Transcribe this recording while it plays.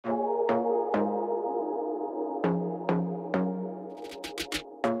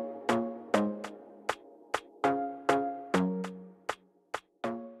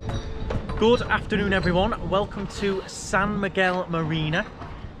Good afternoon everyone, welcome to San Miguel Marina.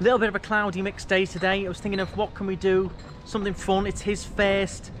 A little bit of a cloudy mixed day today. I was thinking of what can we do, something fun. It's his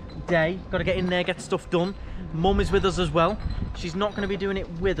first day, got to get in there, get stuff done. Mum is with us as well. She's not going to be doing it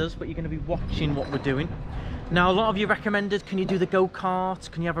with us, but you're going to be watching what we're doing. Now a lot of you recommended, can you do the go-karts,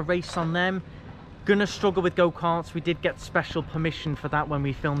 can you have a race on them? Gonna struggle with go-karts. We did get special permission for that when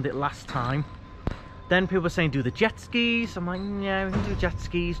we filmed it last time. Then people were saying do the jet skis. I'm like, yeah, we can do jet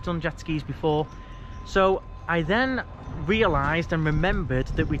skis, done jet skis before. So I then realised and remembered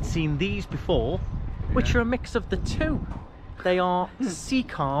that we'd seen these before, which are a mix of the two. They are sea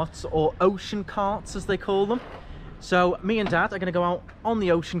karts, or ocean karts as they call them. So me and Dad are going to go out on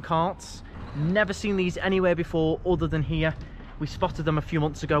the ocean karts. Never seen these anywhere before other than here. We spotted them a few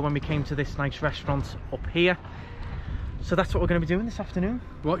months ago when we came to this nice restaurant up here. So that's what we're going to be doing this afternoon.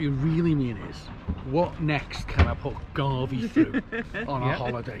 What you really mean is, what next can I put Garvey through on a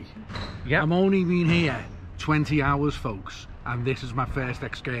holiday? Yeah, I'm only been here 20 hours, folks, and this is my first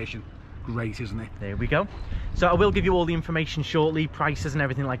excursion. Great, isn't it? There we go. So I will give you all the information shortly, prices and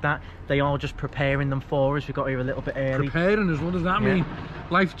everything like that. They are just preparing them for us. We got here a little bit early. Preparing us? What does that mean?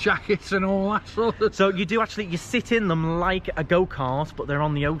 Life jackets and all that sort of... So you do actually, you sit in them like a go-kart, but they're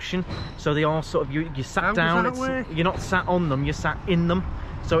on the ocean. So they are sort of, you sat down, you're not sat on them, you're sat in them.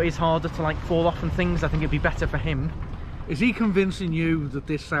 So it is harder to like fall off and things. I think it'd be better for him. Is he convincing you that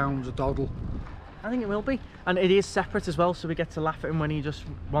this sounds a doddle? I think it will be, and it is separate as well, so we get to laugh at him when he just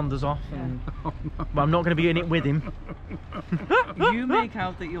wanders off. And... But I'm not going to be in it with him. You make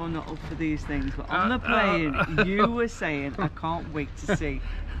out that you're not up for these things, but on the plane, you were saying, I can't wait to see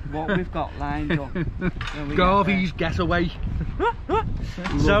what we've got lined up. Garvey's getaway.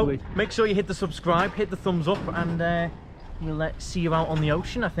 So make sure you hit the subscribe, hit the thumbs up, and we'll see you out on the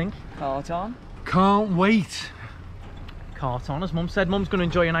ocean, I think. Kart on. Can't wait. Kart on, as Mum said. Mum's going to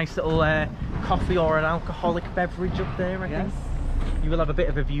enjoy a nice little coffee or an alcoholic beverage up there, I think. You will have a bit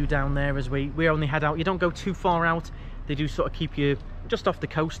of a view down there as we only head out. You don't go too far out. They do sort of keep you just off the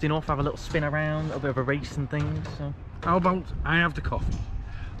coast enough, have a little spin around, a bit of a race and things. So. How about I have the coffee?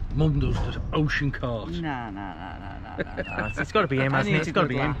 Mum does the ocean kart. No. It's got to be him, hasn't it? It's got to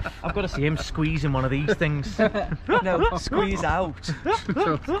be him. I've got to see him squeezing one of these things. No, squeeze out.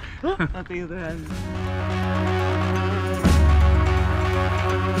 At the other end.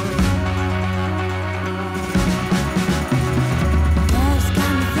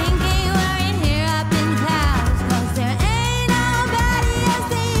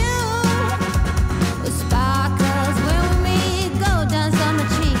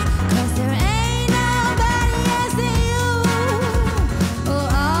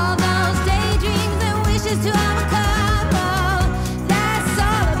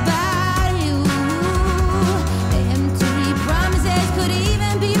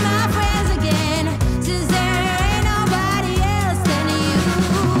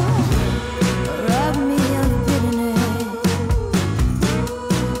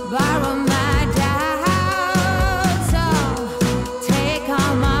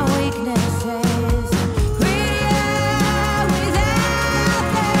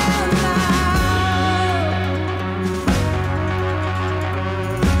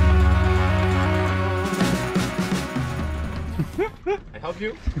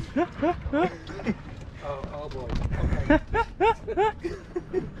 You? oh boy. Okay.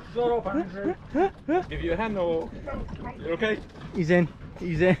 Shut up, Andrew. Give you a hand or you okay? He's in.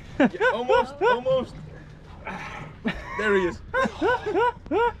 He's in. Yeah, almost. There he is.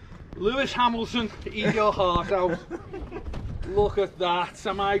 Lewis Hamilton, eat your heart out. Look at that.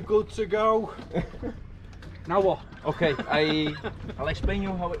 Am I good to go? Now what? Okay, I'll explain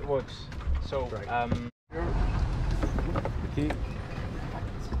you how it works. So okay.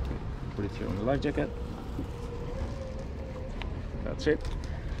 Put it here on the life jacket. That's it.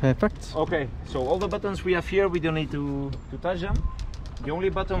 Perfect. Okay, so all the buttons we have here, we don't need to touch them. The only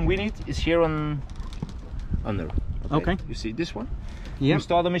button we need is here on under. Okay. You see this one? Yeah. We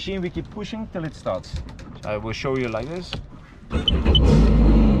start the machine, we keep pushing till it starts. I will show you like this. Okay.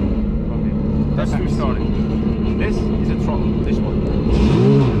 That's to start it. This is a throttle, this one.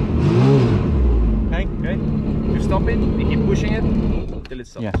 Okay. You stop it, we keep pushing it till it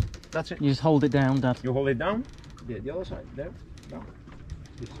stops. Yeah. That's it. You just hold it down, Dad. You hold it down. The other side, there. Down.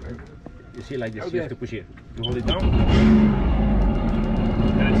 This way. You see like this, okay. You have to push here. You hold it down.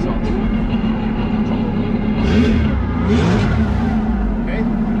 And it starts. Okay.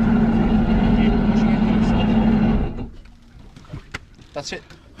 Keep pushing it till it stops. That's it.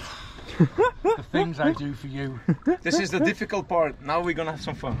 The things I do for you. This is the difficult part. Now we're gonna have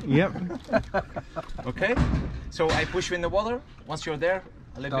some fun. Yep. Okay. So I push you in the water. Once you're there,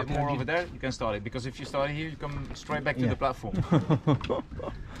 a little bit more over there, you can start it. Because if you start here, you come straight back to the platform.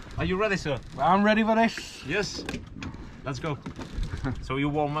 Are you ready, sir? I'm ready for this. Yes. Let's go. So you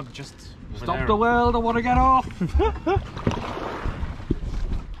warm up just. Stop the world, I want to get off.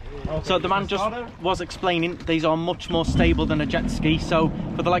 So the man just was explaining these are much more stable than a jet ski. So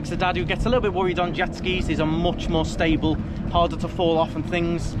for the likes of Dad who gets a little bit worried on jet skis, these are much more stable, harder to fall off and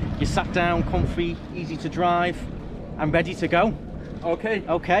things. You're sat down, comfy, easy to drive, and ready to go. Okay.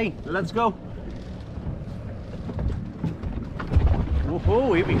 Okay, Let's go.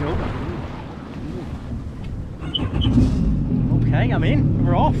 Whoa, here we go. Okay, I'm in.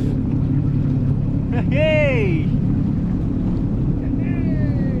 We're off. Hey!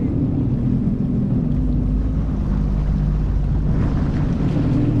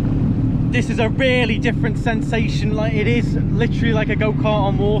 This is a really different sensation. Like, it is literally like a go-kart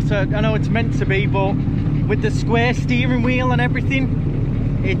on water. I know it's meant to be, but with the square steering wheel and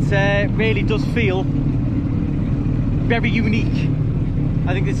everything, it really does feel very unique.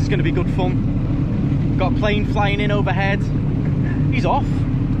 I think this is going to be good fun. Got a plane flying in overhead. He's off.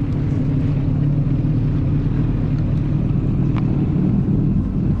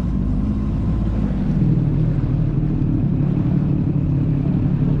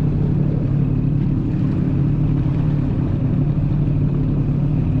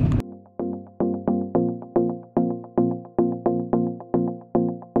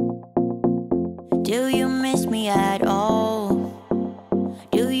 Do you miss me at all?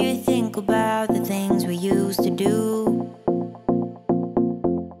 Do you think about the things we used to do?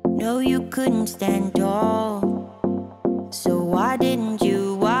 No, you couldn't stand tall. So why didn't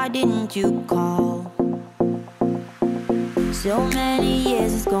you call? So many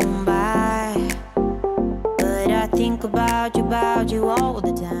years has gone by, but I think about you all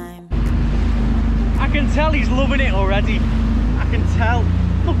the time. I can tell he's loving it already. I can tell.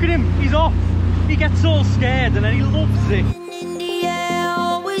 Look at him, he's off. He gets all scared and then he loves it. In the air,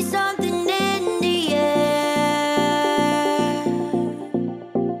 always something in the air.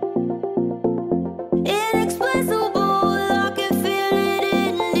 Inexplicable, I can feel it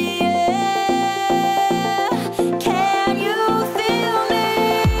in the air. Can you feel me?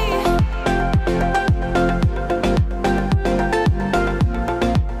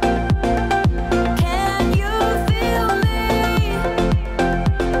 Can you feel me?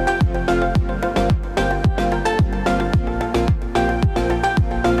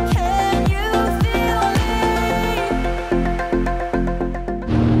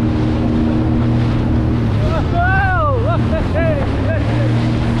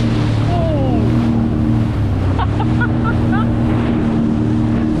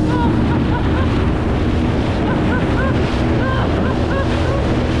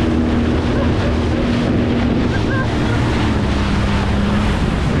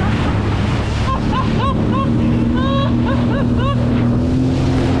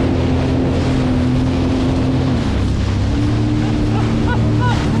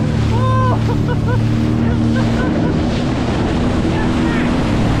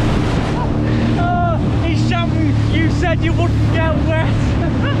 You wouldn't get wet.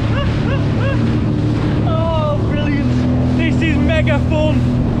 Oh, brilliant. This is mega fun.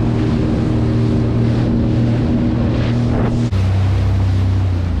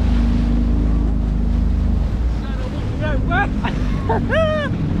 Get wet.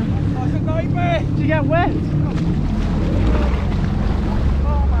 That's a nightmare. Did you get wet?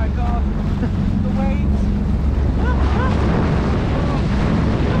 Oh my god. The waves.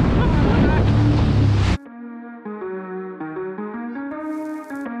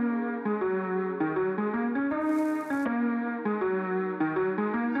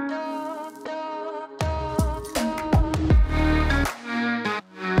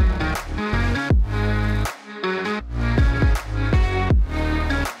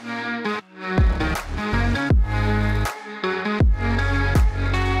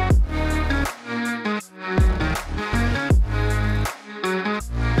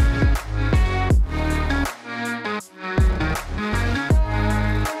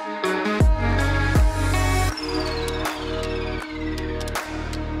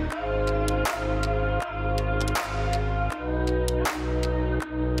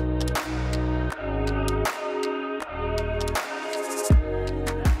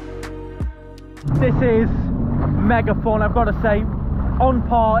 This is mega fun, I've got to say. On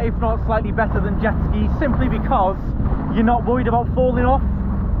par, if not slightly better than jet skis, simply because you're not worried about falling off.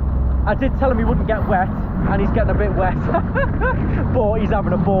 I did tell him he wouldn't get wet, and he's getting a bit wet. But he's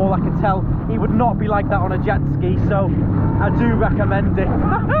having a ball, I can tell. He would not be like that on a jet ski, so I do recommend it.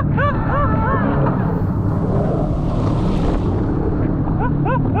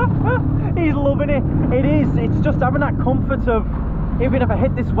 He's loving it. It's just having that comfort of, even if I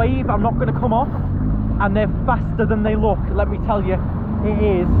hit this wave, I'm not going to come off. And they're faster than they look. Let me tell you, it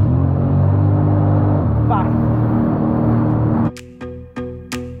is fast.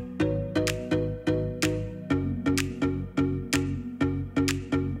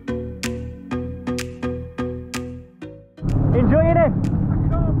 Enjoying it?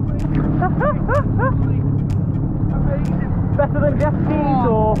 Amazing. Better than jet skis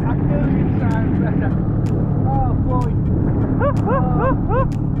or? A million times better. Oh boy.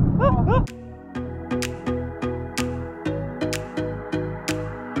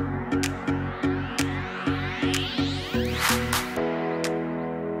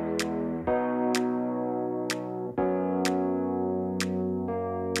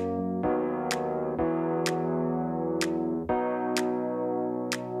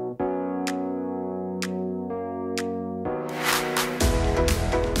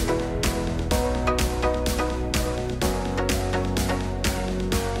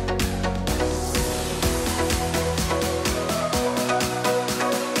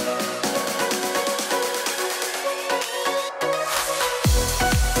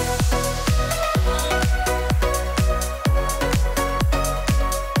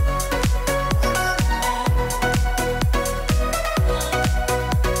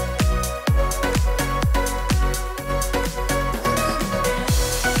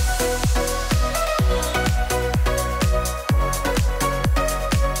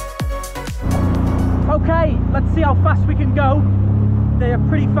 Okay, let's see how fast we can go. They are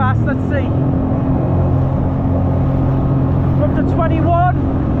pretty fast, let's see. Up to 21,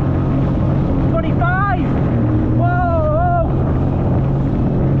 25, whoa,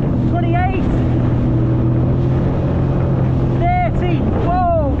 28, 30,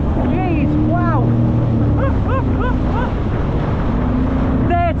 whoa, jeez, wow.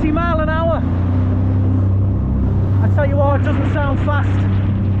 30 miles an hour. I tell you what, it doesn't sound fast.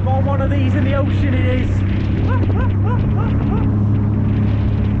 On one of these in the ocean it is.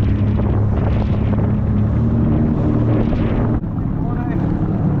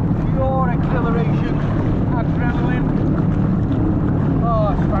 Pure exhilaration, adrenaline.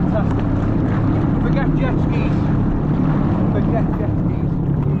 Oh, it's fantastic. Forget jet skis. Forget jet skis.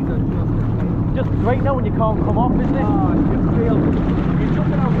 These are just amazing. Just great now when you can't come off, isn't it? Oh, it's just real. You're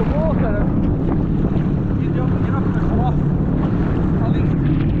jumping out the water and you're not going to come off. At least.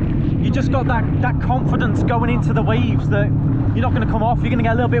 You just got that confidence going into the waves that you're not going to come off. You're going to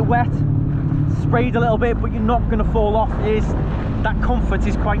get a little bit wet, sprayed a little bit, but you're not going to fall off. That comfort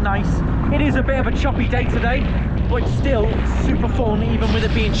is quite nice. It is a bit of a choppy day today, but it's still super fun even with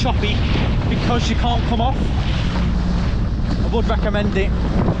it being choppy because you can't come off. I would recommend it.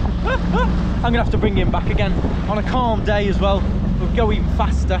 I'm going to have to bring him back again on a calm day as well. We'll go even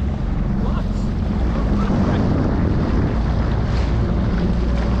faster.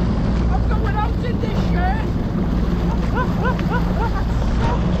 In this shirt.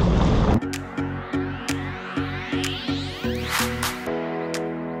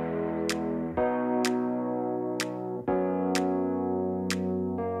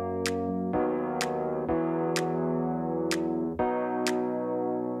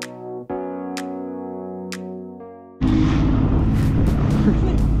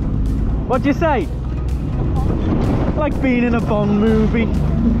 What'd you say? Like being in a Bond movie.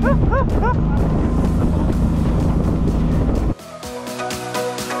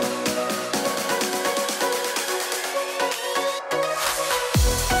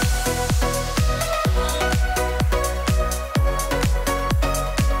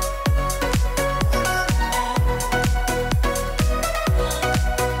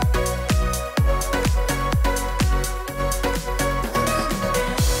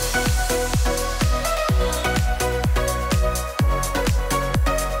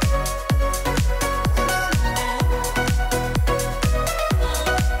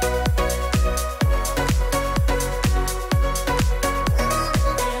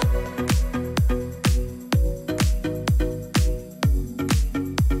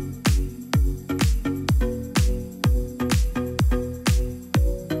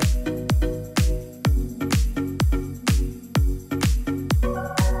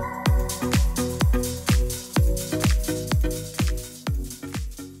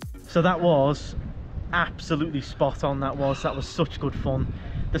 So that was absolutely spot on. That was such good fun.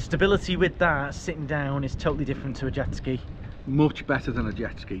 The stability with that sitting down is totally different to a jet ski. Much better than a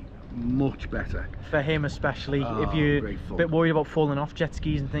jet ski, much better. For him especially, if you're a bit worried about falling off jet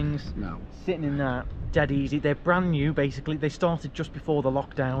skis and things, no. Sitting in that, dead easy. They're brand new basically. They started just before the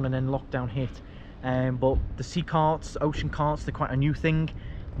lockdown and then lockdown hit. But the sea karts, ocean karts, they're quite a new thing.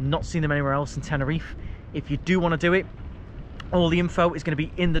 Not seen them anywhere else in Tenerife. If you do want to do it, all the info is going to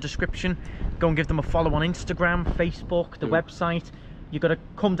be in the description. Go and give them a follow on Instagram, Facebook, the website. You've got to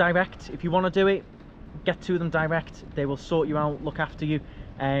come direct. If you want to do it, get to them direct. They will sort you out, look after you.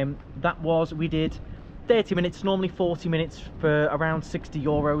 We did 30 minutes, normally 40 minutes for around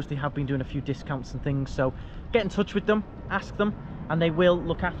 €60. They have been doing a few discounts and things, so get in touch with them, ask them, and they will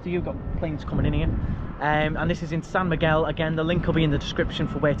look after you. Got planes coming in here. And this is in San Miguel. Again, the link will be in the description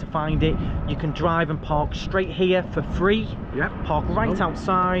for where to find it. You can drive and park straight here for free. Yep. Park right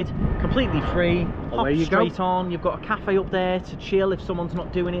outside, completely free. Hop straight on. You've got a cafe up there to chill. If someone's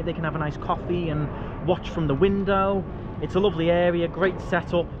not doing it, they can have a nice coffee and watch from the window. It's a lovely area, great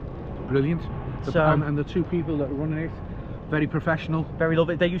setup. Brilliant. And the two people that are running it, very professional. Very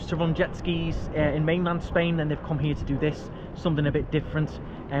lovely. They used to run jet skis in mainland Spain, and they've come here to do this, something a bit different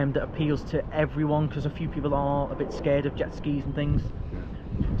that appeals to everyone, because a few people are a bit scared of jet skis and things.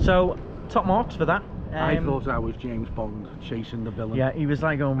 So top marks for that. I thought I was James Bond chasing the villain. Yeah, he was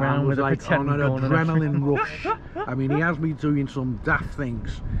like going round with like on an adrenaline rush. I mean, he has me doing some daft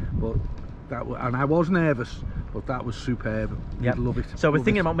things, but and I was nervous, but that was superb. Yep. Love it. So we're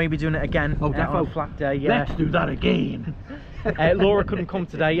thinking about maybe doing it again on a flat day. Yeah. Let's do that again. Laura couldn't come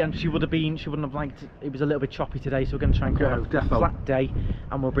today, and she wouldn't have liked it. It was a little bit choppy today, so we're going to try and go on a flat day,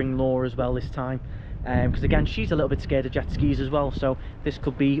 and we'll bring Laura as well this time. Because again, she's a little bit scared of jet skis as well, so this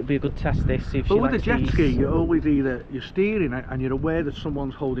could be a good test. This, see if she likes with a jet ski, you're always either you're steering it and you're aware that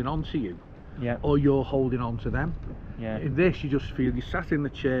someone's holding on to you, yeah, or you're holding on to them. Yeah. In this, you just feel you sat in the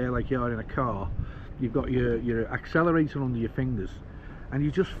chair like you're in a car. You've got your accelerator under your fingers, and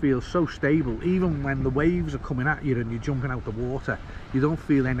you just feel so stable. Even when the waves are coming at you and you're jumping out the water, you don't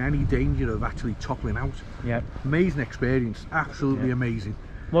feel in any danger of actually toppling out. Yeah. Amazing experience. Absolutely amazing.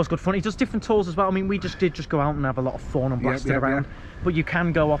 Was good fun. He does different tours as well. I mean, we just did go out and have a lot of fun and blast it around. But you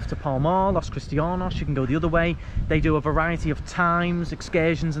can go off to Palmar, Los Cristianos, you can go the other way. They do a variety of times,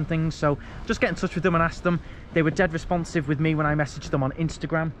 excursions and things, so just get in touch with them and ask them. They were dead responsive with me when I messaged them on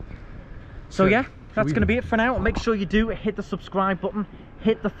Instagram. So yeah, that's going to be it for now. Make sure you do hit the subscribe button,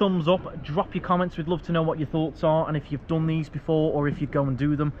 hit the thumbs up, drop your comments. We'd love to know what your thoughts are, and if you've done these before or if you'd go and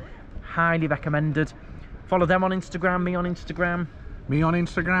do them. Highly recommended. Follow them on Instagram, me on Instagram. Me on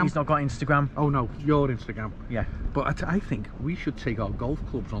Instagram? He's not got Instagram. Oh no, your Instagram. Yeah. But I think we should take our golf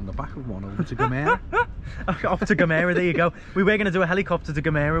clubs on the back of one over to Gomera. Off to Gomera, there you go. We were going to do a helicopter to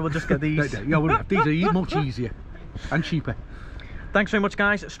Gomera, we'll just get these. Yeah, these are much easier and cheaper. Thanks very much,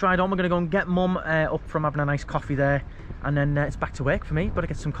 guys. Stride on. We're going to go and get Mum up from having a nice coffee there, and then it's back to work for me. Got to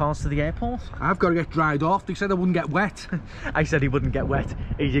get some cars to the airport. I've got to get dried off. They said I wouldn't get wet. I said he wouldn't get wet.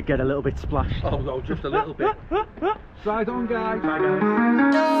 He did get a little bit splashed. Oh no, just a little bit. Stride on, guys. Bye,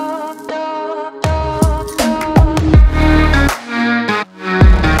 guys.